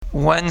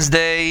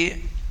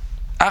Wednesday,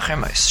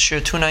 Achemais, Shir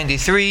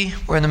 293.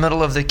 We're in the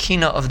middle of the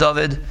Kina of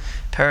David,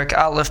 Perek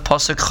Aleph,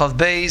 Pasuk Chav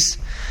Beis.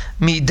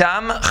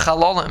 Midam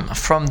Chalolim,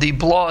 from the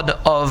blood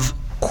of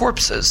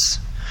corpses.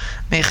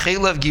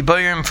 Mechelev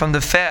Gibayim, from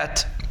the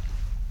fat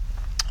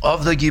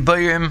of the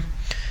Gibayim.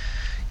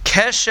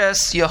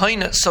 Keshes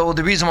Yahaina. So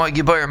the reason why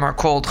Gibayim are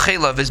called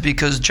Chelev is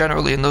because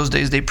generally in those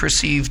days they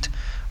perceived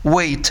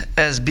weight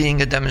as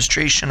being a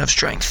demonstration of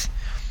strength.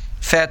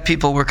 Fat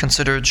people were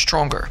considered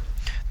stronger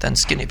than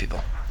skinny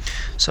people.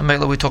 So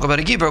Mela, we talk about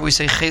a Gibra, we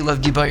say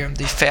Chelev Gibayim,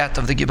 the fat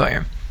of the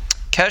Gibayim.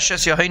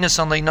 Keshes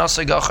Yahainasan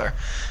Leinasa Gacher.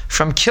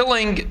 From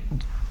killing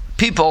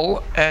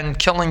people and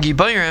killing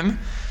Gibayim,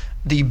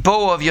 the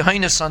bow of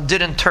Yahainasan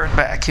didn't turn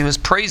back. He was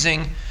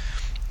praising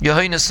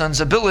Yahainasan's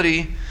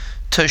ability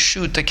to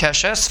shoot the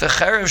Keshes.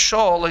 V'cherev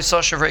Shaul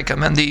Leisashav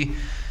Rekem.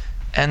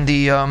 And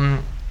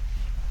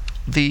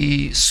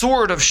the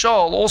sword of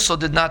Shaul also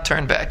did not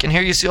turn back. And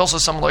here you see also a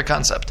similar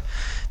concept,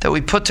 that we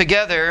put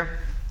together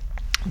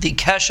the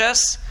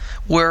Keshes.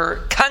 We're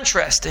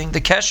contrasting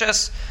the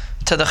Keshes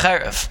to the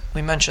Cherev.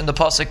 We mentioned the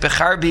pasuk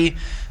Becharbi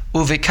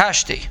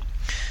Uvikashti.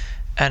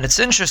 And it's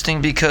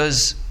interesting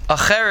because a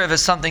Cherev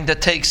is something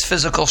that takes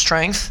physical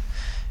strength,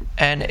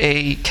 and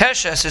a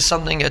Keshes is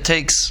something that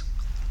takes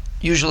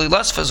usually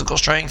less physical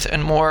strength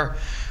and more,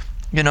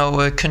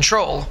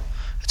 control.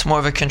 It's more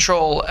of a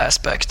control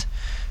aspect.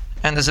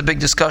 And there's a big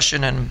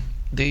discussion, and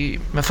the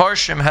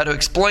Mefarshim had to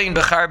explain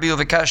Becharbi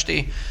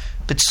Uvikashti,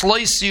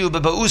 B'tzloisiu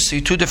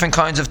B'ba'usi, two different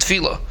kinds of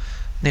tefillah.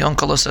 The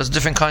Onkelos says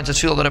different kinds of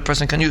tefillah that a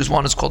person can use.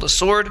 One is called a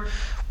sword.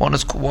 One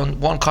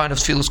kind of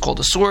tefillah is called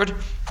a sword.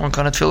 One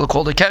kind of tefillah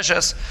called a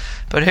keshes.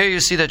 But here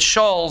you see that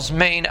Shaul's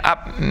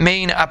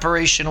main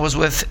operation was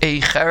with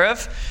a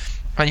cherev,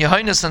 and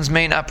Yahainasan's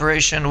main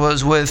operation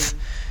was with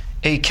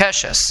a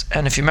keshes.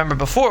 And if you remember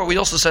before, we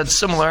also said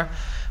similar.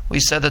 We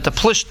said that the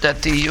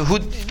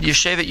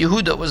Yeshevet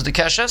Yehuda was the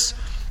keshes,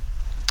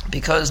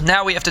 because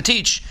now we have to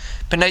teach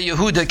Bnei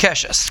Yehuda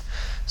keshes.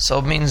 So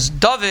it means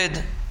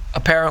David,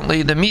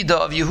 apparently the Midah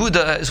of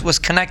Yehuda was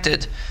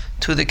connected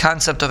to the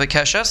concept of a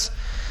Keshes,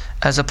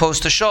 as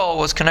opposed to Shaul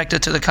was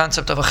connected to the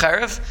concept of a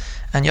Cherev,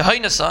 and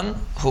Yahainasan,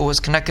 who was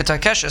connected to a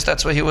Keshes,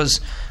 that's why he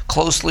was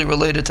closely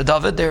related to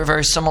David. They were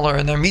very similar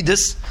in their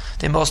Midas.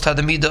 They most had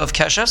the Midah of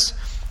Keshes.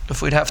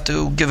 If we'd have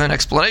to give an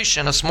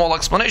explanation, a small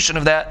explanation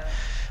of that,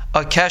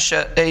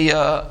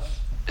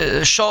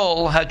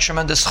 Shaul had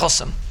tremendous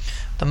chosim.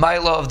 The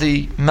Maila of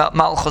the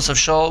Malchus of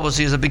Shaul was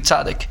he was a big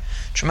tzaddik.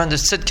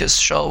 Tremendous tzidkis.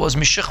 Shaul was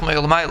Mishichmei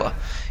Maila.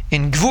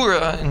 In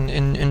Gvura,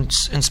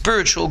 in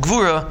spiritual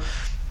Gvura,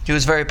 he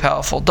was very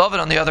powerful. David,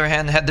 on the other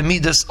hand, had the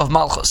Midas of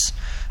Malchus.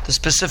 The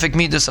specific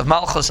Midas of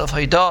Malchus, of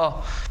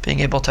Haidah, being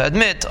able to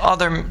admit,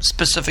 other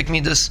specific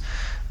Midas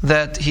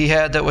that he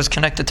had that was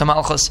connected to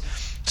Malchus.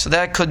 So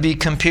that could be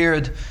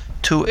compared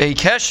to a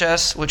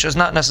Keshes, which is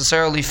not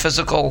necessarily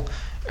physical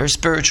or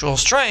spiritual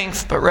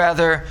strength, but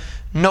rather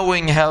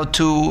knowing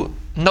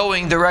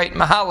the right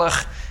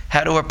mahalach,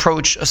 how to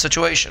approach a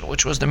situation,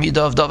 which was the midah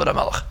of David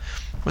HaMelech.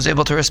 Was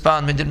able to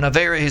respond. He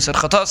said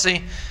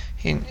Chatasi.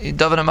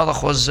 David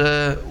HaMelech was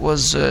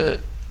the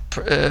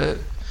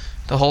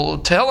whole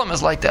Tehillim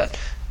is like that,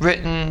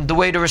 written the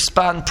way to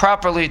respond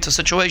properly to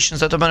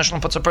situations that the Rebbeinu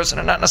Shalom puts a person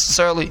in, not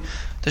necessarily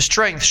the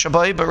strength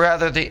shabai, but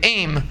rather the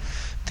aim,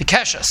 the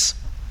keshes.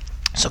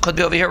 So it could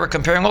be over here we're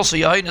comparing also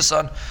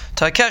Yahainasan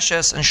to a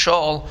Keshes and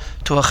Shaul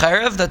to a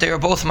Cherev, that they are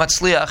both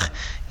matzliach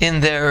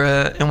in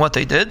what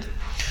they did.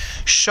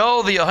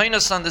 Shaul the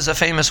Yahainasan, there's a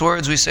famous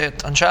words, we say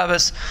it on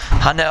Shabbos,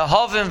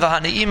 Hane'ahavim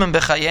v'hane'imim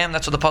b'chayim,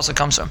 that's where the pasuk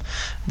comes from.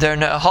 They're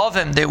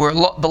Ne'ahavim, they were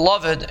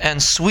beloved and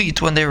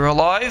sweet when they were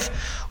alive,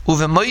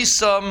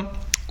 uvemoisam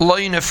lo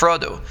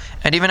yinefradu,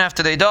 and even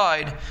after they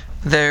died,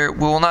 we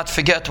will not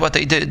forget what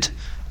they did.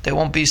 They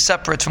won't be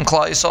separate from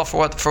Klal Yisrael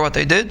for what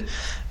they did.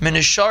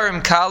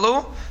 Minisharim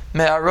kalu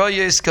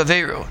me'aroyes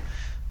kaveru.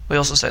 We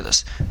also say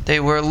this. They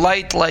were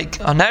light like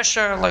a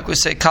nesher, like we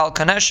say kal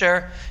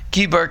kanesher,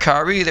 gibar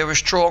kari. They were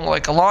strong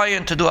like a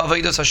lion to do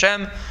avodas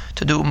Hashem,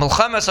 to do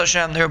milchemes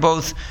Hashem. They were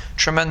both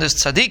tremendous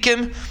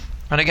tzaddikim.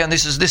 And again,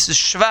 this is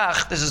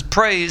shvach. This is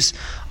praise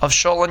of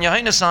Shaul and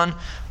Yahainasan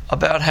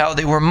about how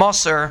they were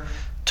maser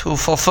to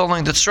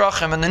fulfilling the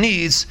tzrachim and the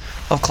needs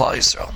of Klal Yisrael.